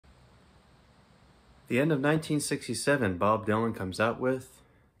The end of 1967, Bob Dylan comes out with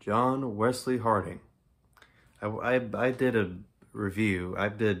John Wesley Harding. I did a review. I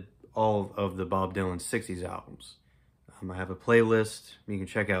did all of the Bob Dylan 60s albums. I have a playlist. You can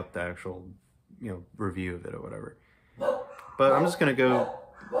check out the actual, review of it or whatever. But I'm just going to go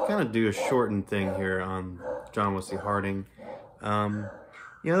kind of do a shortened thing here on John Wesley Harding.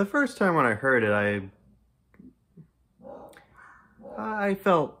 The first time when I heard it, I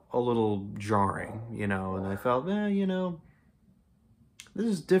felt a little jarring, and I felt, this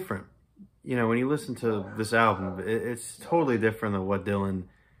is different. When you listen to this album, it's totally different than what Dylan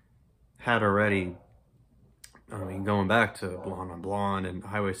had already. I mean, going back to Blonde on Blonde and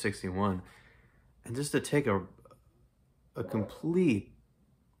Highway 61, and just to take a complete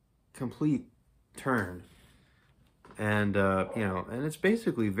turn. And, and it's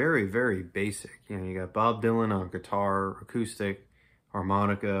basically very, very basic. You got Bob Dylan on guitar, acoustic,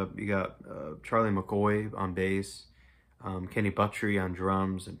 harmonica. You got Charlie McCoy on bass, Kenny Buttrey on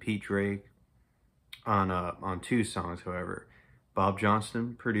drums, and Pete Drake on 2 songs, however. Bob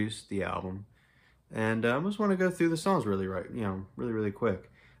Johnston produced the album. And I just want to go through the songs really really quick.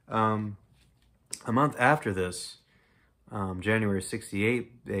 A month after this, January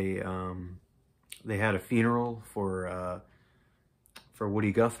 68, they had a funeral for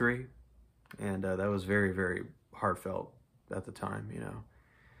Woody Guthrie, and that was very, very heartfelt at the time,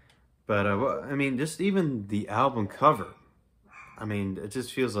 But I mean, just even the album cover, I mean, it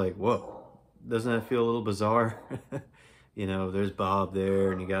just feels like, whoa, doesn't that feel a little bizarre? There's Bob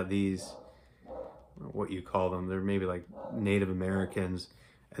there, and you got these, what you call them, they're maybe like Native Americans,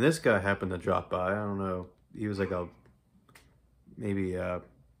 and this guy happened to drop by. I don't know, he was like maybe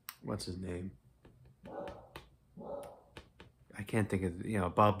what's his name? I can't think of,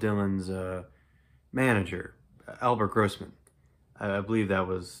 Bob Dylan's manager, Albert Grossman. I believe that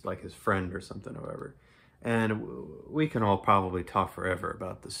was like his friend or something or whatever. And we can all probably talk forever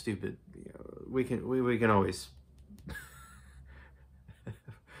about the stupid, we can always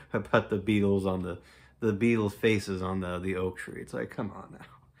about the Beatles on the Beatles faces on the oak tree. It's like, come on now.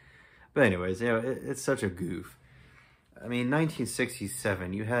 But anyways, it's such a goof. I mean,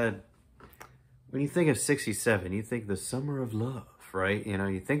 1967, you had, when you think of 67, you think the summer of love, right?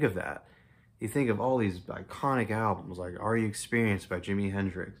 You think of that. You think of all these iconic albums like Are You Experienced by Jimi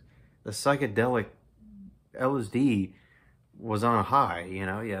Hendrix. The psychedelic LSD was on a high, you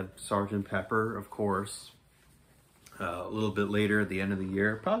had Sgt. Pepper, of course. A little bit later at the end of the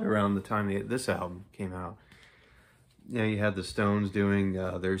year, probably around the time this album came out. You had the Stones doing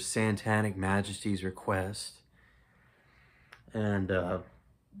their Satanic Majesty's Request. And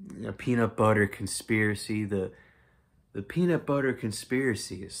Peanut Butter Conspiracy. The Peanut Butter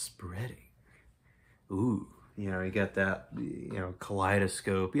Conspiracy is spreading. Ooh, you got that,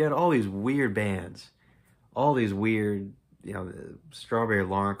 Kaleidoscope. You had all these weird bands. All these weird, the Strawberry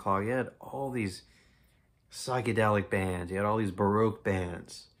Alarm Clock. You had all these psychedelic bands. You had all these Baroque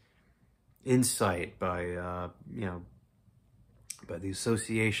bands. Insight by, by the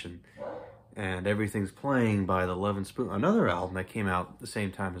Association. And Everything's Playing by the Love and Spoon. Another album that came out the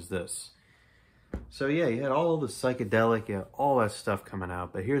same time as this. So yeah, you had all the psychedelic, you had all that stuff coming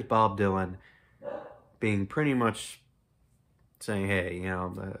out. But here's Bob Dylan being pretty much saying, hey, I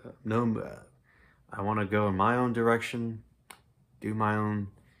want to go in my own direction, do my own,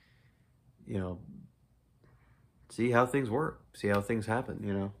 see how things work, see how things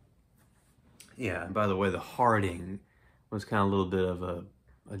happen, Yeah, and by the way, the Harding was kind of a little bit of a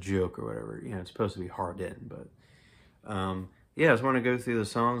joke or whatever. It's supposed to be hard in, but yeah, I just want to go through the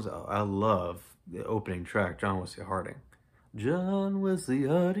songs. I love the opening track, John Wesley Harding. John Wesley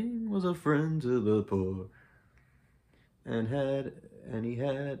Harding was a friend to the poor, and he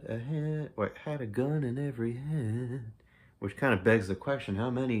had a gun in every hand, which kind of begs the question: how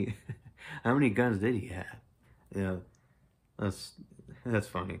many guns did he have? That's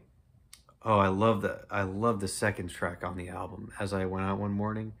funny. Oh, I love the second track on the album, As I Went Out One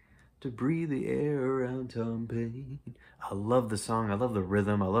Morning to Breathe the Air Around Tom Paine. I love the song. I love the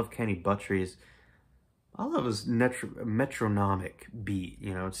rhythm. I love Kenny Buttrey's. I love his metronomic beat.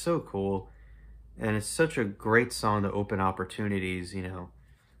 It's so cool. And it's such a great song to open opportunities,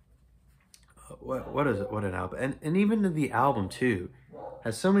 What is it? What an album. And even the album, too,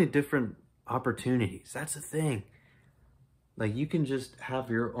 has so many different opportunities. That's the thing. Like, you can just have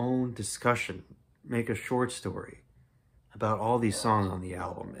your own discussion, make a short story about all these songs on the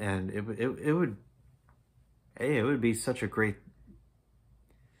album, and it would be such a great,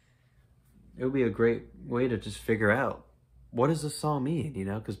 it would be a great way to just figure out what does this song mean,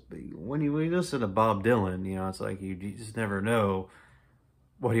 because when you listen to Bob Dylan, it's like you just never know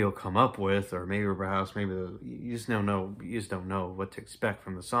what he'll come up with, or maybe perhaps you just don't know what to expect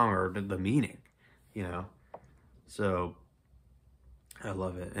from the song or the meaning, you know. So I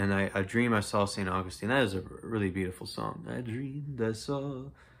love it. And I dream I saw St. Augustine. That is a really beautiful song. I dreamed I saw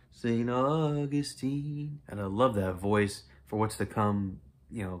St. Augustine. And I love that voice for what's to come,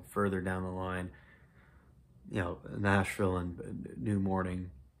 you know, further down the line. You know, Nashville and New Morning.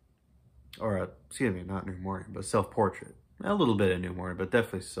 Or, excuse me, not New Morning, but Self-Portrait. A little bit of New Morning, but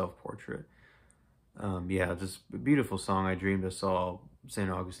definitely Self-Portrait. Yeah, just a beautiful song. I dreamed I saw St.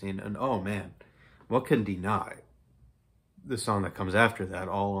 Augustine. And oh man, what can deny the song that comes after that,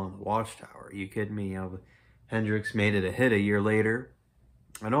 All on the Watchtower? Are you kidding me? You know, Hendrix made it a hit a year later,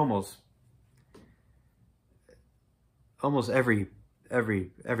 and almost everybody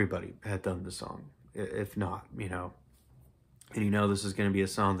had done the song, if not, you know. And you know this is going to be a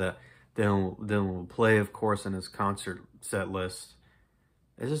song that Dylan will play, of course, in his concert set list.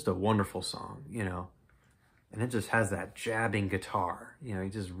 It's just a wonderful song, you know, and it just has that jabbing guitar, you know.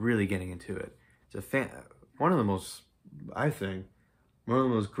 He's just really getting into it. It's one of the most, I think, one of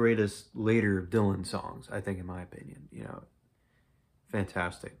the most greatest later Dylan songs, I think, in my opinion, you know.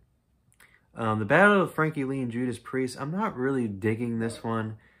 Fantastic. The Battle of Frankie Lee and Judas Priest, I'm not really digging this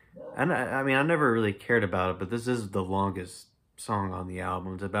one. And I mean, I never really cared about it, but this is the longest song on the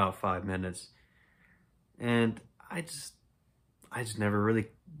album. It's about 5 minutes. And I just never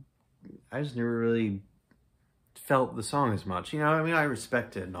really felt the song as much. You know, I mean, I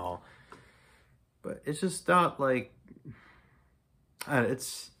respect it and all, but it's just not like,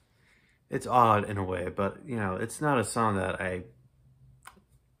 it's odd in a way, but, you know, it's not a song that I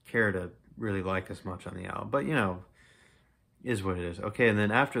care to really like as much on the album, but, you know, is what it is. Okay, and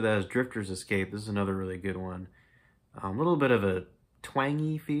then after that is Drifter's Escape. This is another really good one. A little bit of a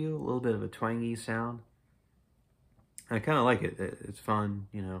twangy feel, a little bit of a twangy sound. I kind of like it. It's fun,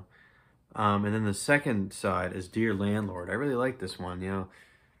 you know. And then the second side is Dear Landlord. I really like this one, you know.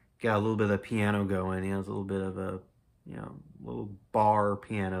 Got a little bit of piano going, you know. It's a little bit of a, you know, little bar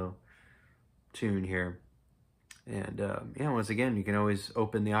piano tune here. And, you know, once again, you can always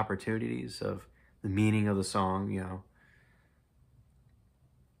open the opportunities of the meaning of the song, you know.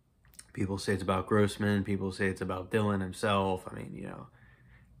 People say it's about Grossman. People say it's about Dylan himself. I mean, you know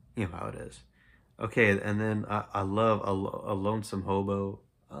how it is. Okay, and then I love a Lonesome Hobo.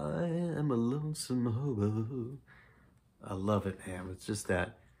 I am a lonesome hobo. I love it, man. It's just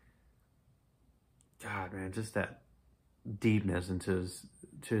that, God, man, just that deepness into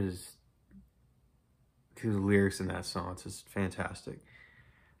the lyrics in that song. It's just fantastic.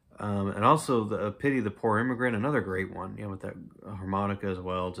 And also the Pity the Poor Immigrant, another great one, you know, with that harmonica as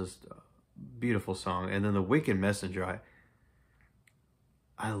well. Just a beautiful song. And then the Wicked Messenger.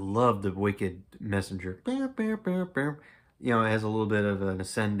 I love the Wicked Messenger. You know, it has a little bit of an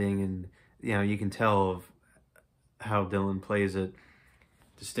ascending, and, you know, you can tell of how Dylan plays it,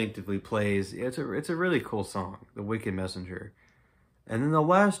 distinctively plays. It's a really cool song, the Wicked Messenger. And then the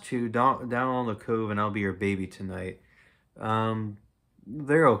last two, Down on the Cove and I'll Be Your Baby Tonight.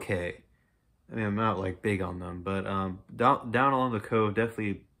 They're okay. I mean, I'm not like big on them, but Down on the Cove,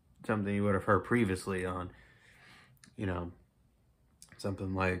 definitely something you would have heard previously on, you know,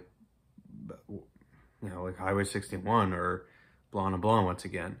 something like, you know, like Highway 61 or Blonde on Blonde once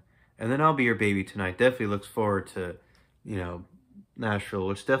again. And then I'll Be Your Baby Tonight. Definitely looks forward to, you know, Nashville,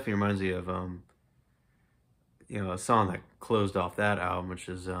 which definitely reminds me of, you know, a song that closed off that album, which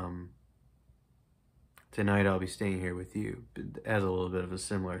is, Tonight I'll Be Staying Here With You. It has a little bit of a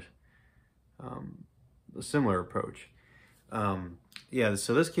similar approach. Yeah,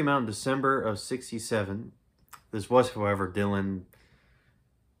 so this came out in December of '67. This was, however,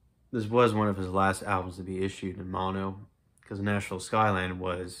 this was one of his last albums to be issued in mono, because Nashville Skyline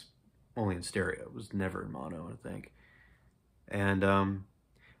was only in stereo. It was never in mono, I think. And,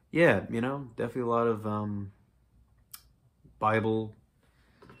 yeah, you know, definitely a lot of Bible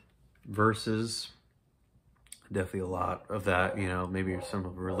verses. Definitely a lot of that, you know, maybe some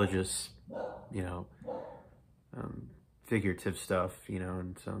of religious, you know, figurative stuff, you know,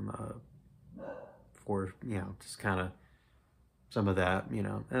 and some, you know, just kind of some of that, you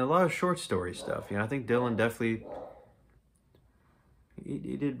know, and a lot of short story stuff. You know, I think Dylan definitely,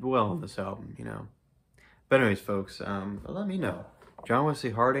 he did well on this album, you know. But anyways, folks, let me know. John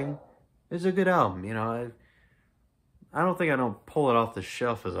Wesley Harding is a good album, you know. I don't think I don't pull it off the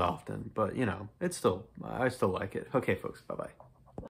shelf as often, but, you know, I still like it. Okay, folks, bye-bye.